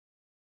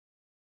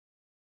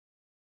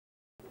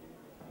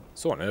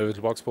Så, nu är vi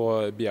tillbaka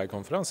på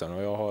BI-konferensen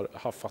och jag har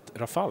haft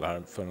Rafal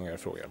här för några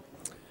frågor.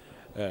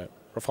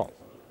 Rafal,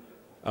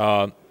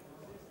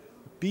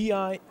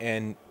 BI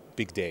and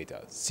big data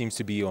seems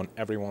to be on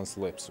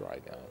everyone's lips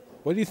right now.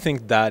 What do you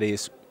think that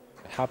is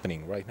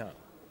happening right now?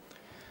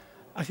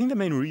 I think the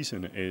main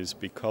reason is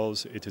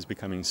because it is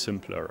becoming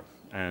simpler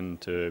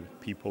and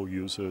people,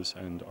 users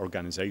and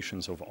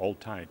organizations of all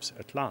types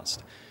at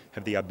last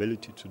have the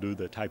ability to do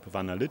the type of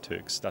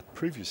analytics that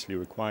previously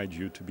required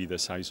you to be the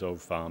size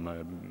of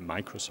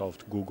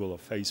Microsoft, Google or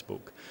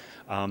Facebook.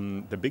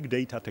 The big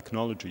data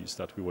technologies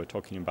that we were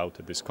talking about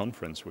at this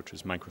conference, which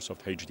is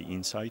Microsoft HD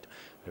Insight,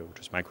 which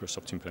is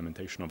Microsoft's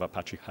implementation of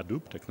Apache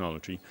Hadoop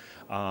technology,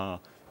 are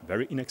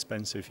very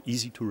inexpensive,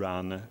 easy to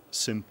run,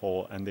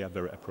 simple, and they are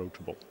very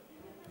approachable.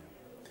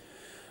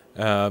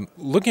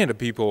 Looking at the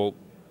people,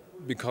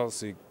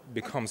 because it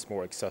becomes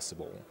more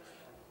accessible,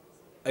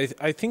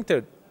 I think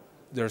that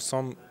there's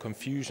some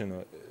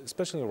confusion,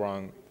 especially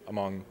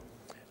among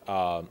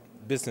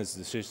business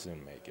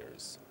decision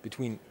makers,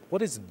 between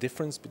what is the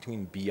difference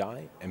between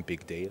BI and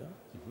big data.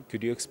 Mm-hmm.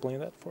 Could you explain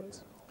that for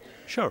us?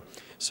 Sure.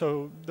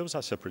 So those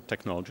are separate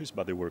technologies,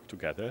 but they work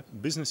together.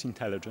 Business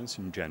intelligence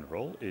in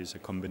general is a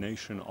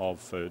combination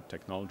of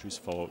technologies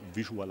for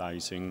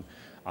visualizing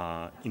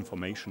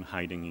information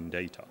hiding in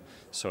data.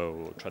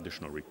 So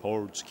traditional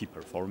reports, key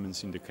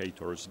performance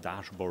indicators,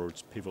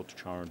 dashboards, pivot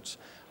charts,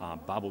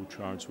 bubble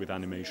charts with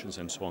animations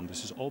and so on.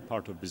 This is all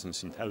part of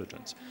business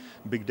intelligence.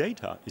 Big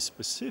data is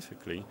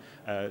specifically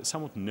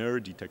somewhat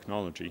nerdy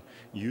technology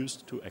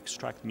used to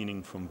extract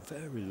meaning from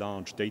very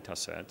large data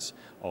sets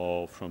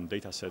or from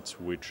data sets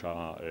which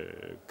are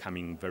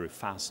coming very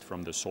fast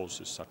from the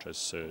sources such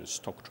as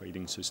stock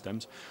trading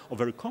systems or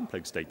very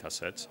complex data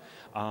sets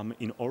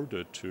in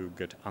order to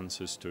get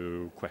answers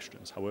to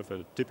questions.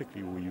 However,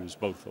 typically we use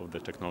both of the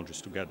technologies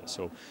together.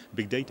 So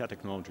big data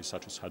technology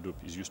such as Hadoop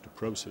is used to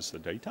process the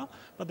data,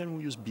 but then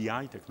we use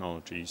BI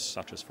technologies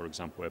such as, for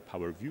example, a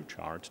Power View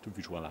chart to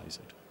visualize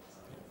it.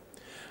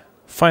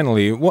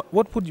 Finally,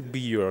 what would be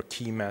your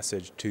key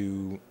message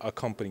to a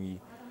company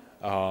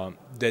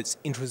that's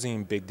interested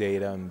in big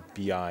data and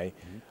BI?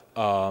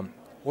 Mm-hmm.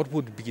 What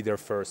would be their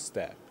first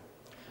step?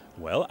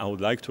 Well, I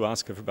would like to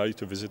ask everybody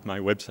to visit my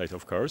website,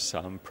 of course,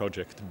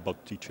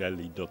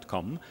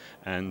 projectbotticelli.com,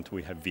 and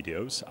we have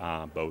videos,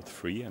 both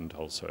free and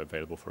also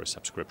available for a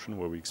subscription,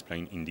 where we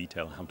explain in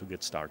detail how to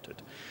get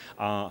started.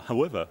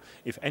 However,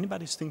 if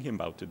anybody's thinking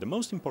about it, the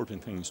most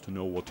important thing is to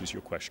know what is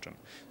your question.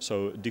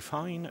 So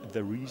define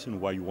the reason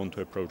why you want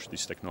to approach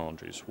these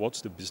technologies.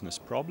 What's the business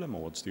problem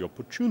or what's the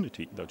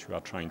opportunity that you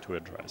are trying to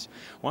address?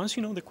 Once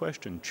you know the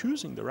question,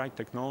 choosing the right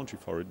technology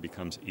for it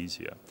becomes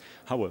easier.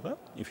 However,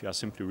 if you are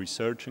simply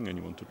researching and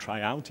you want to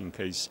try out in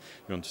case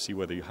you want to see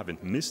whether you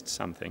haven't missed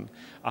something,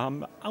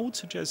 I would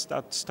suggest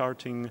that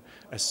starting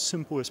as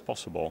simple as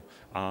possible,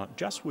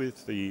 just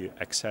with the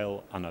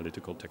Excel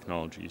analytical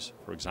technologies,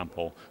 for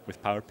example, with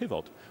Power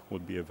Pivot,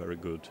 would be a very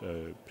good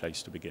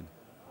place to begin.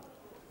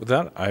 With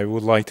that, I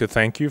would like to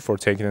thank you for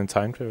taking the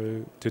time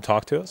to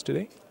talk to us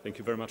today. Thank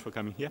you very much for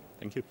coming here.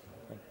 Thank you.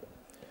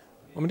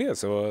 Och med det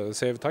så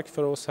säger vi tack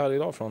för oss här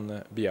idag från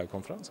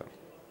BI-konferensen.